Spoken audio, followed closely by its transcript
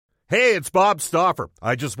Hey, it's Bob Stauffer.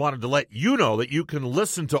 I just wanted to let you know that you can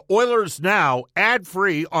listen to Oilers Now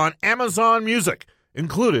ad-free on Amazon Music,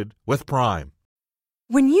 included with Prime.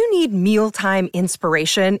 When you need mealtime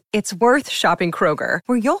inspiration, it's worth shopping Kroger,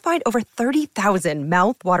 where you'll find over 30,000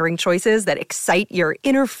 mouth-watering choices that excite your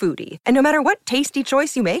inner foodie. And no matter what tasty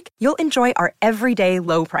choice you make, you'll enjoy our everyday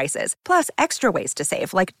low prices, plus extra ways to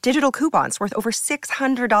save, like digital coupons worth over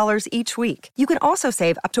 $600 each week. You can also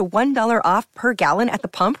save up to $1 off per gallon at the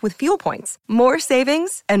pump with fuel points. More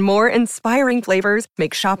savings and more inspiring flavors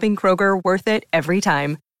make shopping Kroger worth it every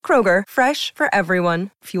time. Kroger, fresh for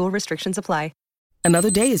everyone. Fuel restrictions apply.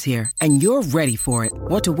 Another day is here, and you're ready for it.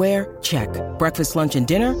 What to wear? Check. Breakfast, lunch, and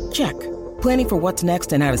dinner? Check. Planning for what's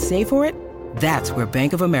next and how to save for it? That's where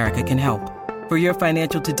Bank of America can help. For your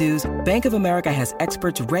financial to-dos, Bank of America has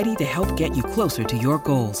experts ready to help get you closer to your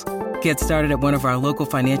goals. Get started at one of our local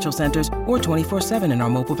financial centers or 24/7 in our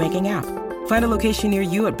mobile banking app. Find a location near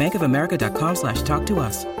you at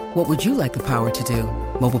bankofamerica.com/talktous. What would you like the power to do?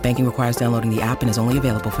 Mobile banking requires downloading the app and is only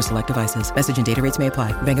available for select devices. Message and data rates may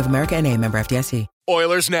apply. Bank of America N.A., member FDIC.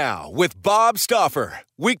 Oilers Now with Bob Stauffer.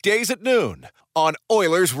 Weekdays at noon on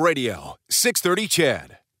Oilers Radio, 630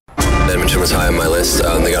 CHED. Edmonton was high on my list.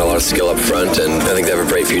 They got a lot of skill up front, and I think they have a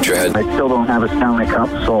bright future ahead. I still don't have a Stanley Cup,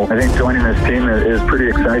 so I think joining this team is pretty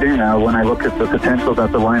exciting when I look at the potential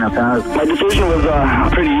that the lineup has. My decision was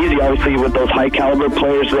pretty easy, obviously, with those high-caliber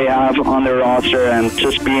players they have on their roster, and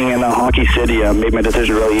just being in a hockey city made my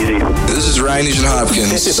decision really easy. This is Ryan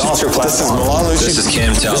Nugent-Hopkins. This is Oscar Platt. This is Milan Lucic. This is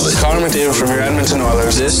Cam Talbot. This is Connor McDavid from your Edmonton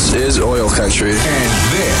Oilers. This is Oil Country. And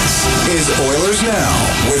this is Oilers Now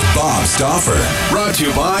with Bob Stauffer. Brought to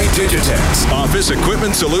you by Digitex. Office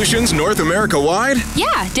Equipment Solutions North America wide?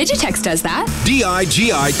 Yeah, Digitex does that.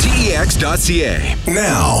 digitex.ca.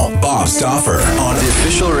 Now, Bob Stauffer on the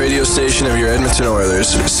official radio station of your Edmonton Oilers,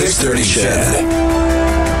 630 CHED.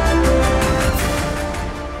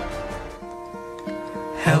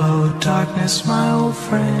 Hello, darkness, my old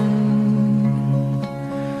friend.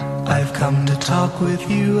 I've come to talk with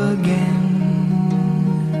you again,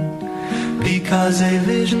 because a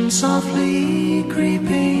vision softly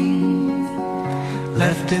creeping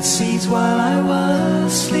left its seeds while I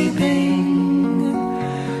was sleeping,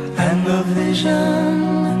 and the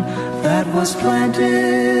vision that was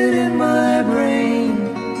planted in my brain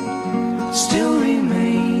still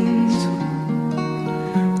remains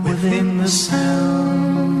within the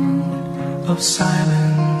sound of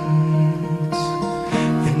silence.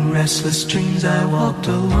 In restless dreams I walked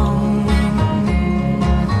alone,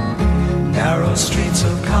 narrow streets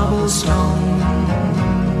of cobblestone,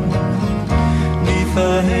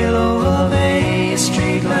 the halo of a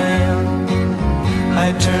street lamp.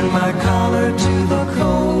 I turned my collar to the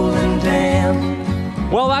cold and damp.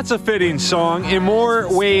 Well, that's a fitting song in more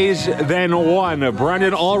ways than one.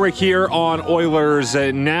 Brendan Ulrich here on Oilers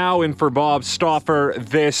Now, and for Bob Stauffer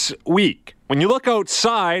this week. When you look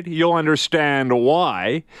outside, you'll understand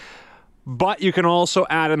why, but you can also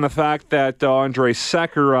add in the fact that Andre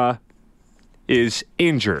Sekera is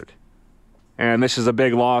injured. And this is a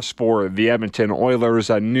big loss for the Edmonton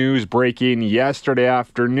Oilers. News breaking yesterday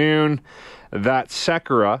afternoon that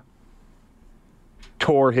Sekera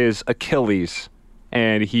tore his Achilles.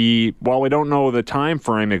 And while we don't know the time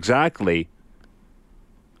frame exactly,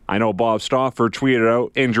 I know Bob Stauffer tweeted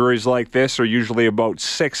out injuries like this are usually about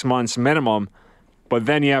 6 months minimum. But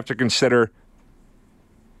then you have to consider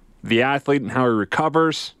the athlete and how he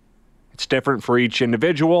recovers. It's different for each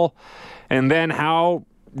individual. And then how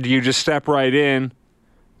do you just step right in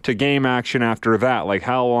to game action after that? Like,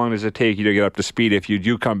 how long does it take you to get up to speed if you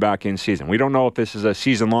do come back in season? We don't know if this is a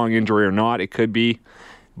season-long injury or not. It could be.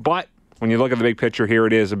 But when you look at the big picture here,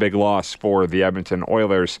 it is a big loss for the Edmonton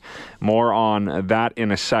Oilers. More on that in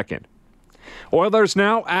a second. Oilers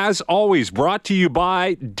Now, as always, brought to you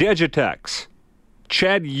by Digitex.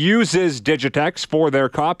 CHED uses Digitex for their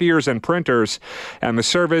copiers and printers, and the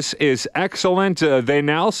service is excellent. They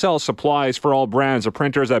now sell supplies for all brands of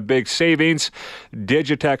printers at big savings.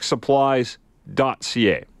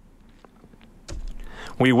 DigitexSupplies.ca.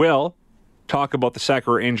 We will talk about the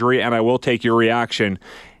Sekera injury, and I will take your reaction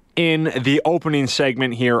in the opening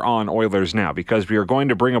segment here on Oilers Now, because we are going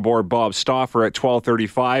to bring aboard Bob Stauffer at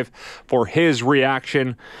 12:35 for his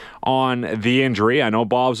reaction on the injury. I know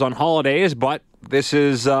Bob's on holidays, but this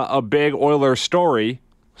is a big Oilers story,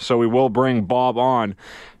 so we will bring Bob on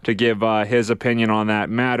to give his opinion on that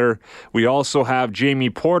matter. We also have Jamie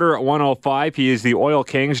Porter at 1:05. He is the Oil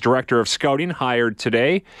Kings Director of Scouting, hired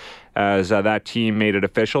today as that team made it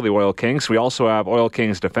official, the Oil Kings. We also have Oil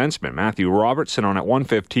Kings defenseman Matthew Robertson on at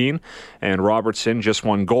 1:15, and Robertson just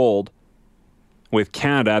won gold with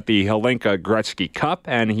Canada at the Hlinka Gretzky Cup,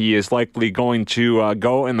 and he is likely going to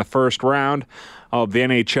go in the first round of the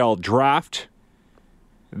NHL draft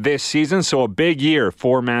this season. So a big year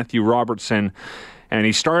for Matthew Robertson, and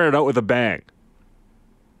he started out with a bang,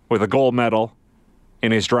 with a gold medal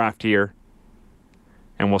in his draft year.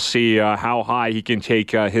 And we'll see how high he can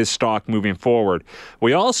take his stock moving forward.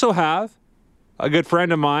 We also have a good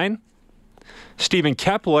friend of mine, Stephen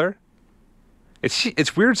Kepler.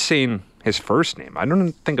 It's weird saying his first name. I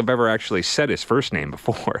don't think I've ever actually said his first name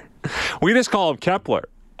before. We just call him Kepler.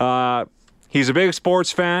 He's a big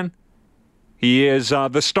sports fan. He is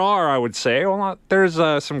the star, I would say. Well, there's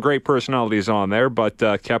some great personalities on there, but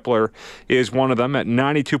Kepler is one of them at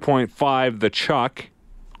 92.5 The Chuck,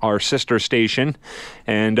 our sister station.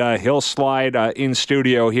 And he'll slide in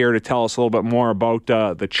studio here to tell us a little bit more about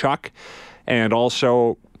The Chuck. And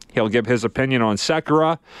also, he'll give his opinion on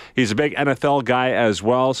Sekera. He's a big NFL guy as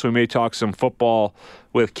well, so we may talk some football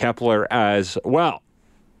with Kepler as well.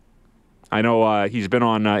 I know he's been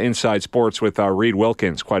on Inside Sports with Reed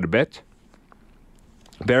Wilkins quite a bit.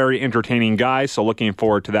 Very entertaining guy, so looking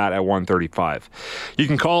forward to that at 1:35. You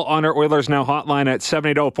can call on our Oilers Now hotline at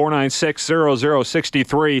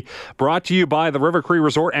 780-496-0063. Brought to you by the River Cree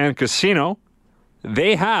Resort and Casino.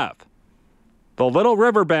 They have the Little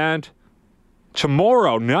River Band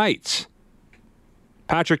tomorrow night.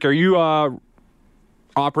 Patrick, are you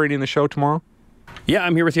operating the show tomorrow? Yeah,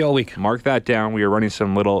 I'm here with you all week. Mark that down. We are running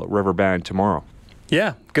some Little River Band tomorrow.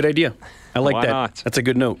 Yeah, good idea. I like Why that. not? That's a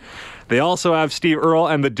good note. They also have Steve Earle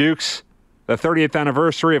and the Dukes, the 30th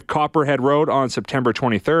anniversary of Copperhead Road on September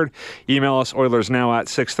 23rd. Email us OilersNow at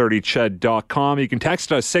 630ched.com. You can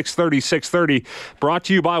text us 630-630. Brought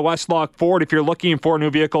to you by Westlock Ford. If you're looking for a new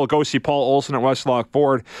vehicle, go see Paul Olson at Westlock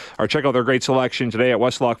Ford, or check out their great selection today at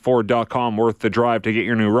westlockford.com. Worth the drive to get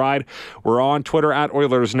your new ride. We're on Twitter at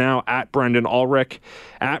OilersNow, at Brendan Ulrich,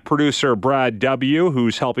 at producer Brad W.,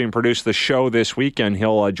 who's helping produce the show this week, and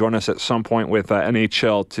he'll join us at some point with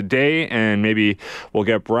NHL Today, and maybe we'll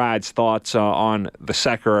get Brad's thoughts on the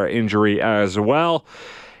Sekera injury as well.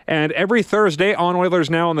 And every Thursday on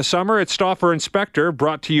Oilers Now in the summer, it's Stauffer and Spector,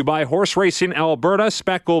 brought to you by Horse Racing Alberta.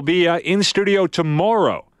 Spec will be in studio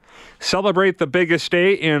tomorrow. Celebrate the biggest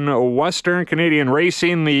day in Western Canadian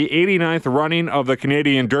racing, the 89th running of the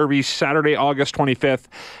Canadian Derby, Saturday, August 25th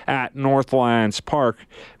at Northlands Park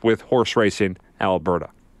with Horse Racing Alberta.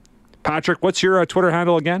 Patrick, what's your Twitter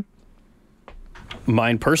handle again?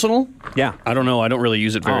 Mine personal? Yeah. I don't know. I don't really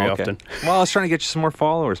use it very often. Well, I was trying to get you some more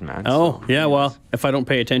followers, man. Oh, so, yeah, well, if I don't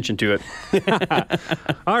pay attention to it.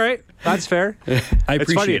 All right, that's fair. I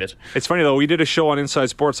appreciate it. It's funny, though. We did a show on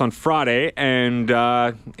Inside Sports on Friday, and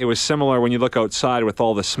it was similar when you look outside with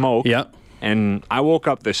all the smoke. Yeah. And I woke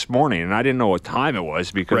up this morning, and I didn't know what time it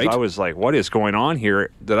was because I was like, what is going on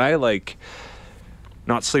here? Did I,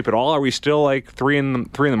 not sleep at all? Are we still, 3 in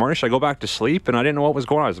the morning? Should I go back to sleep? And I didn't know what was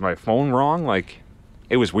going on. Was my phone wrong?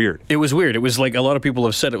 It was weird. It was weird. It was like a lot of people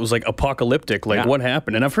have said it was like apocalyptic. What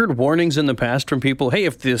happened? And I've heard warnings in the past from people, hey,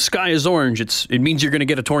 if the sky is orange, it means you're going to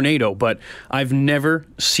get a tornado. But I've never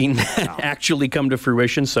seen that actually come to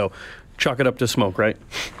fruition. So chalk it up to smoke, right?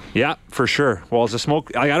 Yeah, for sure. Well, is the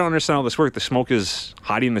smoke... I don't understand how this works. The smoke is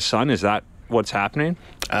hiding the sun. Is that what's happening?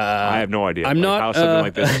 I have no idea. I'm not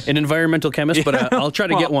an environmental chemist, but I'll try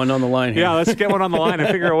to get one on the line here. Yeah, let's get one on the line and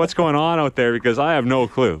figure out what's going on out there because I have no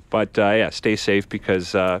clue. But stay safe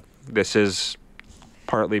because this is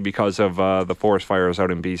partly because of the forest fires out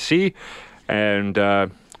in BC. And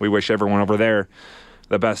we wish everyone over there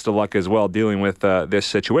the best of luck as well dealing with this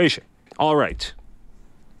situation. All right.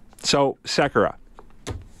 So, Sekera.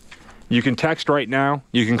 You can text right now.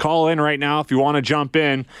 You can call in right now if you want to jump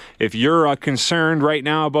in. If you're concerned right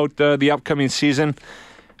now about the upcoming season,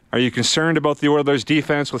 are you concerned about the Oilers'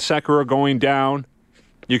 defense with Sekera going down?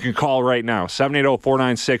 You can call right now,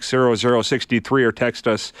 780-496-0063, or text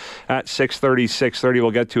us at 630-630.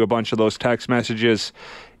 We'll get to a bunch of those text messages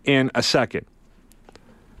in a second.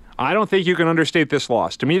 I don't think you can understate this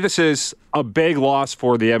loss. To me, this is a big loss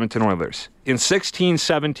for the Edmonton Oilers. In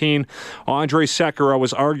 16-17, Andrej Sekera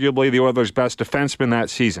was arguably the Oilers' best defenseman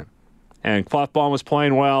that season. And Klefbom was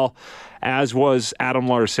playing well, as was Adam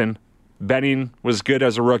Larsson. Benning was good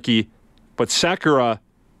as a rookie. But Sekera,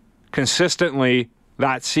 consistently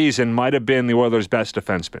that season, might have been the Oilers' best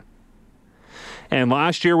defenseman. And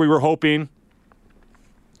last year we were hoping,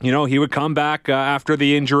 he would come back after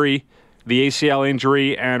the injury, the ACL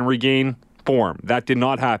injury, and regain form. That did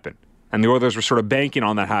not happen. And the Oilers were sort of banking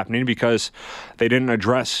on that happening because they didn't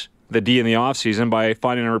address the D in the offseason by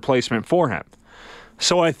finding a replacement for him.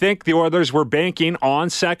 So I think the Oilers were banking on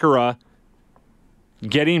Sekera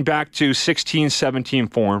getting back to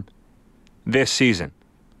 16-17 form this season.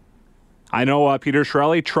 I know Peter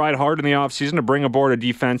Chiarelli tried hard in the offseason to bring aboard a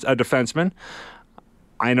defenseman.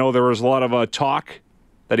 I know there was a lot of talk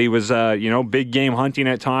that he was, big game hunting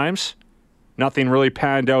at times. Nothing really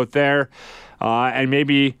panned out there. And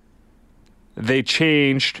maybe they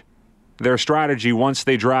changed their strategy once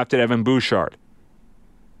they drafted Evan Bouchard.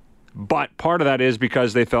 But part of that is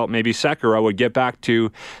because they felt maybe Sekera would get back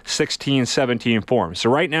to 16-17 form. So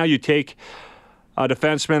right now you take a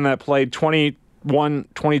defenseman that played 21,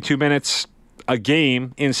 22 minutes a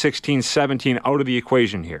game in 16-17 out of the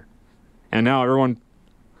equation here. And now everyone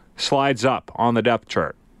slides up on the depth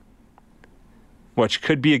chart, which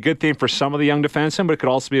could be a good thing for some of the young defensemen, but it could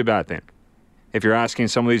also be a bad thing if you're asking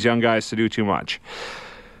some of these young guys to do too much.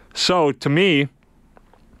 So, to me,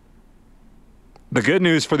 the good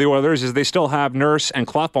news for the Oilers is they still have Nurse and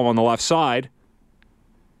Klefbom on the left side.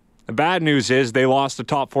 The bad news is they lost the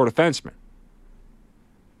top 4 defensemen.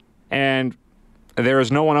 And there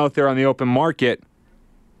is no one out there on the open market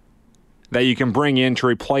that you can bring in to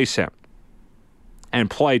replace him and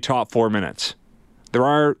play top 4 minutes. There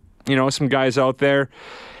are, some guys out there.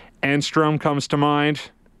 Enstrom comes to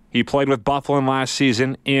mind. He played with Buffalo last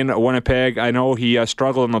season in Winnipeg. I know he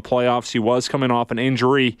struggled in the playoffs. He was coming off an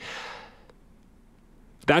injury.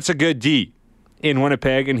 That's a good D in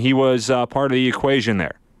Winnipeg, and he was part of the equation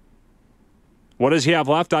there. What does he have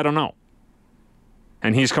left? I don't know.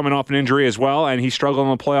 And he's coming off an injury as well, and he struggled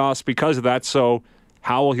in the playoffs because of that. So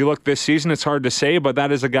how will he look this season? It's hard to say, but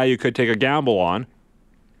that is a guy you could take a gamble on.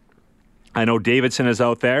 I know Davidson is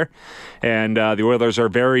out there, and the Oilers are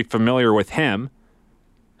very familiar with him.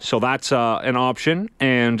 So that's an option,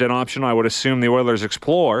 and an option I would assume the Oilers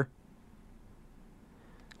explore.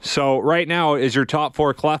 So right now is your top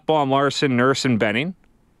 4 Klefbom, Larson, Nurse, and Benning.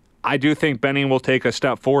 I do think Benning will take a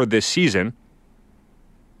step forward this season,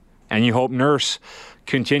 and you hope Nurse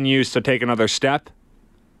continues to take another step.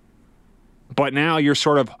 But now you're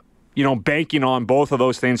sort of, banking on both of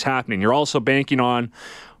those things happening. You're also banking on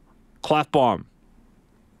Klefbom,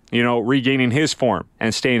 regaining his form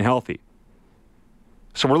and staying healthy.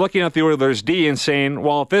 So we're looking at the Oilers D and saying,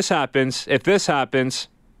 well, if this happens,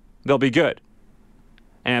 they'll be good.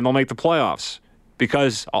 And they'll make the playoffs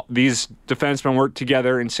because these defensemen work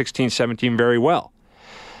together in 16-17 very well.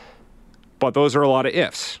 But those are a lot of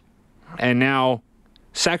ifs. And now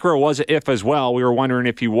Sekera was an if as well. We were wondering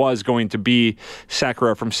if he was going to be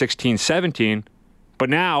Sekera from 16-17, but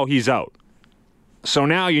now he's out. So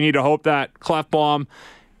now you need to hope that Klefbom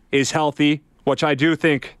is healthy, which I do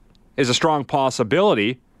think is a strong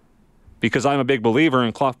possibility because I'm a big believer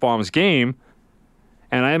in Klefbom's game,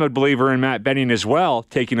 and I am a believer in Matt Benning as well,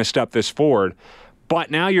 taking a step this forward.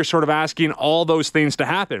 But now you're sort of asking all those things to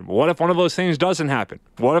happen. What if one of those things doesn't happen?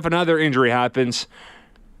 What if another injury happens?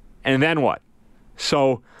 And then what?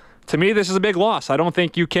 So, to me, this is a big loss. I don't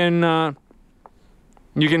think you can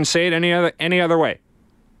say it any other way.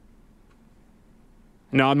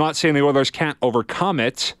 Now, I'm not saying the Oilers can't overcome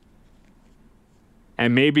it,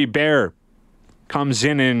 and maybe Bear comes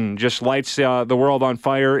in and just lights the world on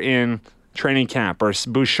fire in training camp, or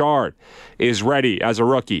Bouchard is ready as a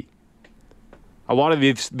rookie. A lot of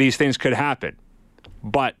these things could happen,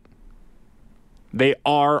 but they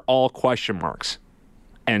are all question marks.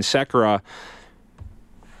 And Sekera,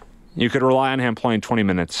 you could rely on him playing 20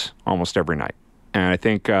 minutes almost every night. And I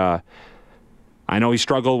think, I know he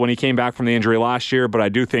struggled when he came back from the injury last year, but I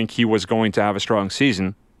do think he was going to have a strong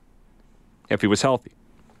season if he was healthy.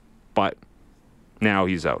 But now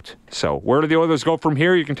he's out. So where do the Oilers go from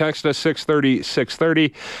here? You can text us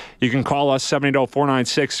 630-630. You can call us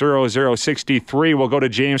 780-496-0063. We'll go to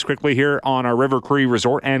James quickly here on our River Cree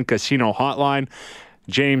Resort and Casino Hotline.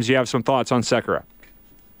 James, you have some thoughts on Sekera?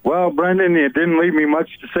 Well, Brendan, it didn't leave me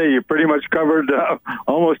much to say. You pretty much covered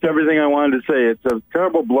almost everything I wanted to say. It's a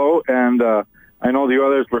terrible blow, and I know the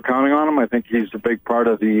Oilers were counting on him. I think he's a big part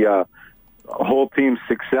of the whole team's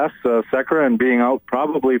success, Sekera, and being out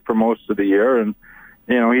probably for most of the year. And,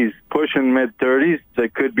 he's pushing mid-30s.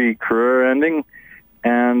 It could be career-ending.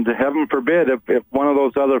 And heaven forbid, if one of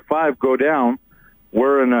those other 5 go down,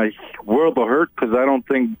 we're in a world of hurt because I don't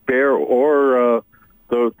think Bear or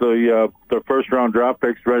the first-round draft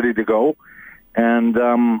pick's ready to go. And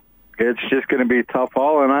it's just going to be a tough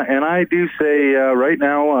haul. And I do say right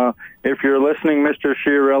now, if you're listening, Mr.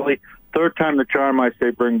 Chiarelli, third time the charm, I say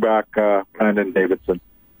bring back Brandon Davidson.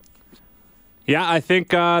 Yeah, I think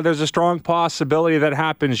there's a strong possibility that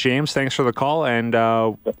happens, James. Thanks for the call, and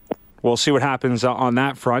we'll see what happens on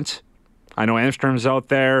that front. I know Enstrom's out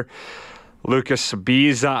there. Lucas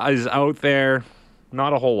Biza is out there.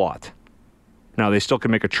 Not a whole lot. Now, they still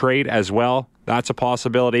can make a trade as well. That's a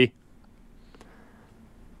possibility.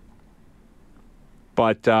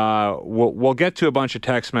 But we'll get to a bunch of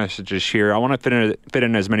text messages here. I want to fit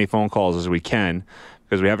in as many phone calls as we can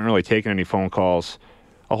because we haven't really taken any phone calls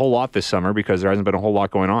a whole lot this summer because there hasn't been a whole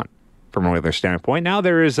lot going on from an Oilers standpoint. Now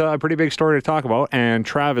there is a pretty big story to talk about, and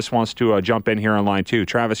Travis wants to jump in here on line 2.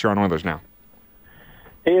 Travis, you're on Oilers Now.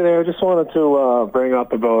 Hey there, just wanted to bring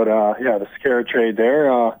up about the Sekera trade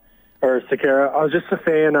there, or Sekera. I was just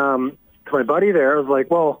saying to my buddy there, I was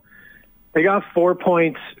like, well, they got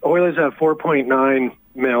Oilers have $4.9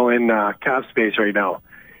 million in cap space right now.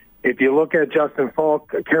 If you look at Justin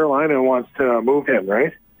Falk, Carolina wants to move him,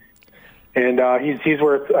 right? And he's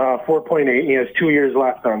worth $4.8. He has 2 years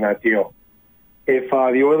left on that deal. If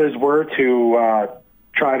the Oilers were to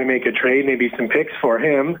try to make a trade, maybe some picks for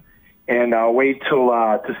him, and wait till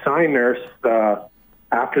to sign Nurse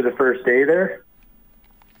after the first day there,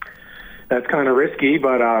 that's kind of risky.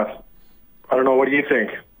 But I don't know. What do you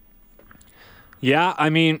think? Yeah, I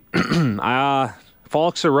mean,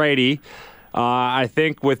 Falk's a righty. I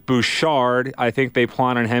think with Bouchard, I think they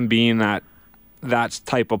plan on him being that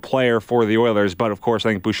type of player for the Oilers. But, of course, I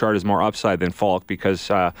think Bouchard is more upside than Falk because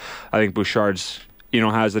I think Bouchard's,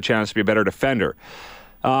 has the chance to be a better defender.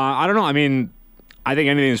 I don't know. I mean, I think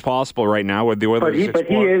anything is possible right now with the Oilers. But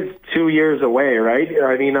he is 2 years away, right?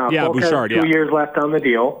 I mean, Falk Bouchard, has 2 years left on the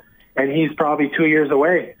deal, and he's probably 2 years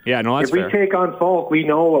away. Yeah, no, that's fair. If we take on Falk, we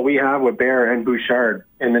know what we have with Bear and Bouchard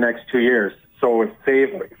in the next 2 years. So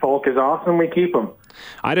if Falk is awesome, we keep him.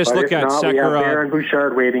 I just look at Sekera. We have Bear and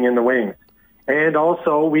Bouchard waiting in the wings. And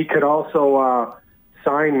also, we could also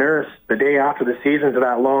sign Nurse the day after the season to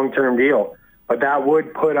that long-term deal. But that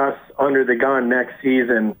would put us under the gun next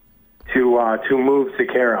season to move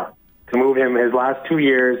Sekera, to move him his last 2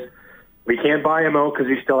 years. We can't buy him out because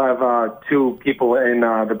we still have 2 people in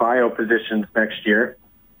the buyout positions next year.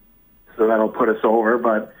 So that'll put us over.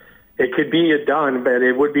 But it could be done, but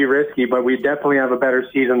it would be risky. But we definitely have a better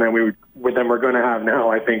season than we're going to have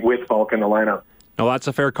now, I think, with Falk in the lineup. No, that's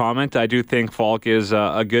a fair comment. I do think Falk is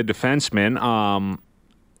a good defenseman.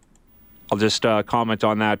 I'll just comment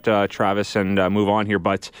on that, Travis, and move on here.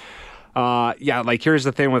 But, here's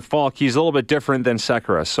the thing with Falk. He's a little bit different than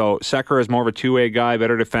Sekera. So Sekera is more of a two-way guy,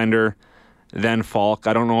 better defender than Falk.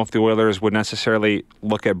 I don't know if the Oilers would necessarily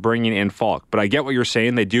look at bringing in Falk. But I get what you're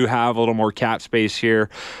saying. They do have a little more cap space here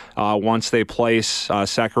once they place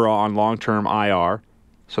Sekera on long-term IR.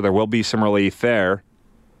 So there will be some relief there.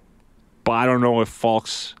 But I don't know if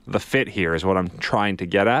Falk's the fit here is what I'm trying to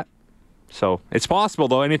get at. So it's possible,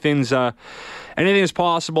 though. Anything is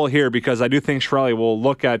possible here because I do think Chiarelli will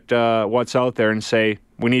look at what's out there and say,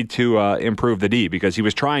 we need to improve the D because he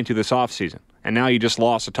was trying to this offseason. And now you just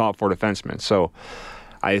lost a top 4 defenseman. So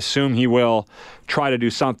I assume he will try to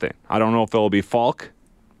do something. I don't know if it will be Falk,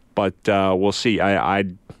 but we'll see. I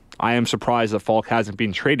am surprised that Falk hasn't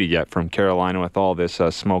been traded yet from Carolina with all this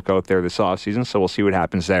smoke out there this offseason, so we'll see what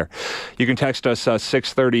happens there. You can text us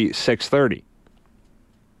 630-630.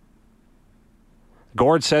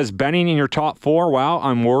 Gord says, Benning in your top 4? Wow,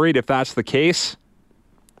 I'm worried if that's the case.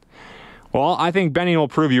 Well, I think Benning will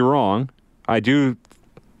prove you wrong.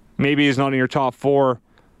 Maybe he's not in your top 4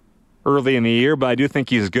 early in the year, but I do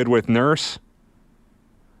think he's good with Nurse.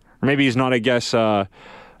 Or maybe he's not, I guess, a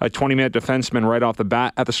 20-minute defenseman right off the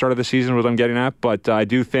bat at the start of the season, what I'm getting at. But I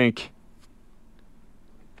do think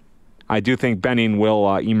Benning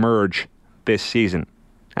will emerge this season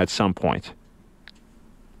at some point.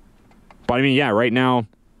 But I mean, yeah, right now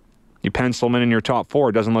you pencil him in your top 4.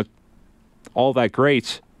 It doesn't look all that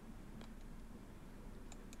great.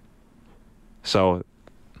 So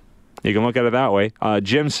you can look at it that way.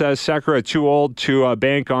 Jim says Sekera too old to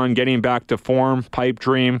bank on getting back to form. Pipe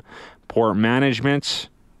dream, poor management.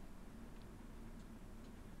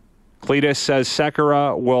 Cletus says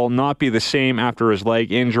Sekera will not be the same after his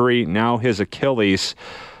leg injury. Now his Achilles.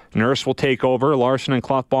 Nurse will take over. Larson and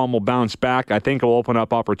Klefbom will bounce back. I think it will open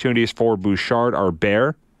up opportunities for Bouchard or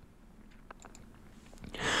Bear.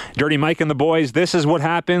 Dirty Mike and the boys, this is what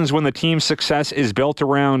happens when the team's success is built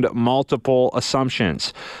around multiple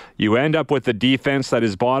assumptions. You end up with a defense that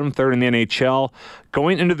is bottom 3rd in the NHL.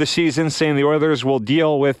 Going into the season saying the Oilers will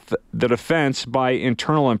deal with the defense by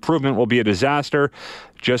internal improvement will be a disaster.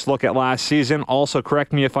 Just look at last season. Also,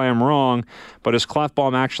 correct me if I am wrong, but has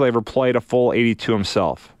Klefbom actually ever played a full 82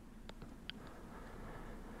 himself?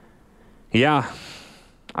 Yeah.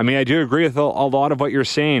 I mean, I do agree with a lot of what you're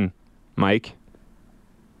saying, Mike.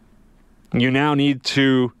 You now need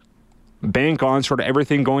to bank on sort of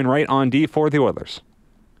everything going right on D for the Oilers.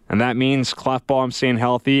 And that means Klefbom staying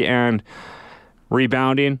healthy and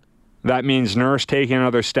rebounding. That means Nurse taking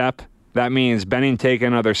another step. That means Benning taking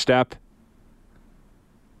another step.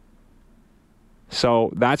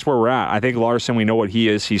 So that's where we're at. I think Larson, we know what he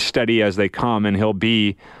is. He's steady as they come, and he'll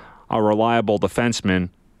be a reliable defenseman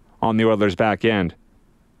on the Oilers' back end.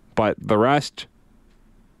 But the rest,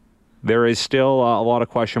 there is still a lot of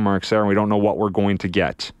question marks there, and we don't know what we're going to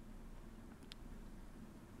get.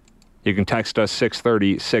 You can text us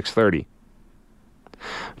 630-630.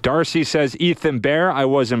 Darcy says, Ethan Bear, I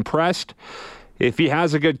was impressed. If he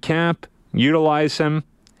has a good camp, utilize him.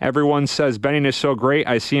 Everyone says Benning is so great.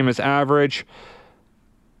 I see him as average.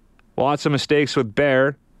 Lots of mistakes with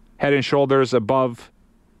Bear. Head and shoulders above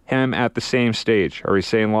him at the same stage. Or he's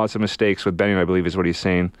saying lots of mistakes with Benning, I believe is what he's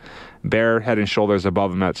saying. Bear, head and shoulders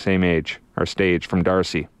above him at the same age or stage from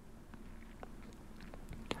Darcy.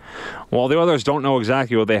 Well, the others don't know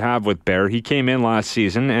exactly what they have with Bear. He came in last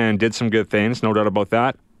season and did some good things, no doubt about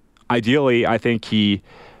that. Ideally, I think he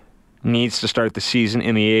needs to start the season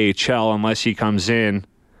in the AHL unless he comes in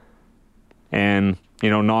and,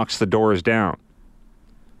 knocks the doors down.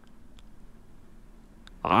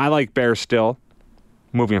 I like Bear still,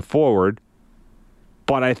 moving forward,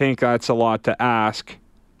 but I think that's a lot to ask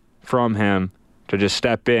from him to just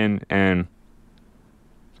step in and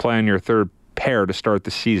play on your third pair to start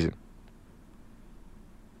the season.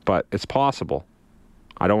 But it's possible.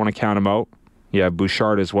 I don't want to count him out. You have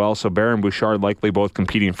Bouchard as well, so Bear and Bouchard likely both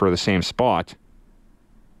competing for the same spot.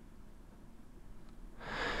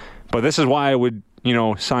 But this is why I would,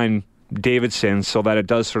 sign Davidson so that it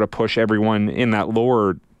does sort of push everyone in that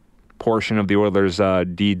lower portion of the Oilers'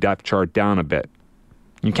 D depth chart down a bit.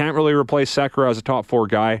 You can't really replace Sekera as a top 4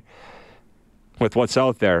 guy with what's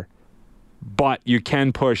out there, but you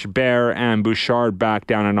can push Bear and Bouchard back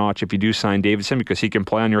down a notch if you do sign Davidson because he can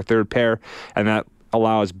play on your third pair, and that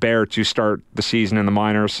allows Bear to start the season in the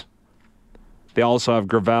minors. They also have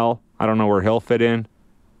Gravel. I don't know where he'll fit in.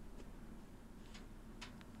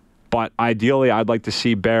 But ideally, I'd like to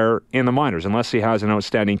see Bear in the minors, unless he has an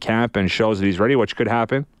outstanding camp and shows that he's ready, which could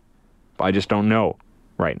happen. But I just don't know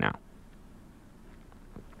right now.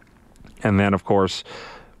 And then, of course,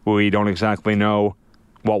 we don't exactly know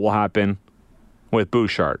what will happen with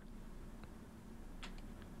Bouchard.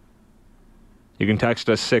 You can text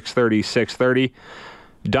us 630-630.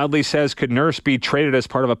 Dudley says, could Nurse be traded as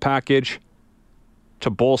part of a package to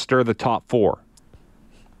bolster the top 4?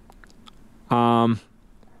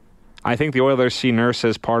 I think the Oilers see Nurse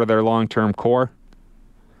as part of their long-term core.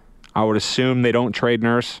 I would assume they don't trade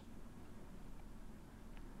Nurse.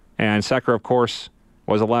 And Sekera, of course,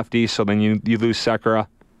 was a lefty, so then you lose Sekera.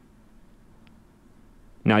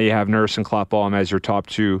 Now you have Nurse and Klefbom as your top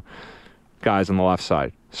 2 guys on the left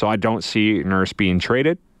side. So I don't see Nurse being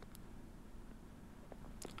traded.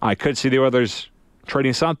 I could see the Oilers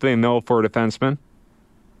trading something, though, for a defenseman.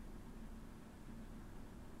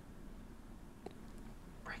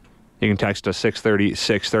 You can text us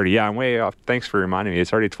 630-630. Yeah, I'm way off. Thanks for reminding me.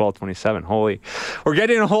 It's already 12:27. Holy. We're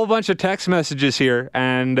getting a whole bunch of text messages here,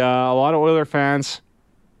 and a lot of Oiler fans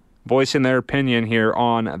voicing their opinion here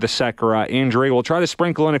on the Sekera injury. We'll try to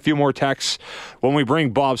sprinkle in a few more texts when we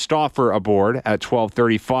bring Bob Stauffer aboard at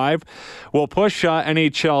 12:35. We'll push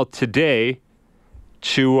NHL Today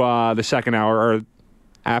to the second hour, or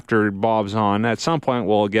after Bob's on. At some point,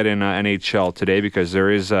 we'll get in NHL Today because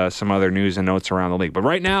there is some other news and notes around the league. But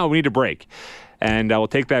right now, we need a break. And we'll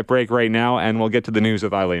take that break right now, and we'll get to the news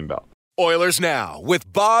with Eileen Bell. Oilers Now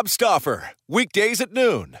with Bob Stauffer. Weekdays at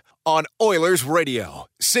noon on Oilers Radio,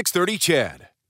 630 CHED.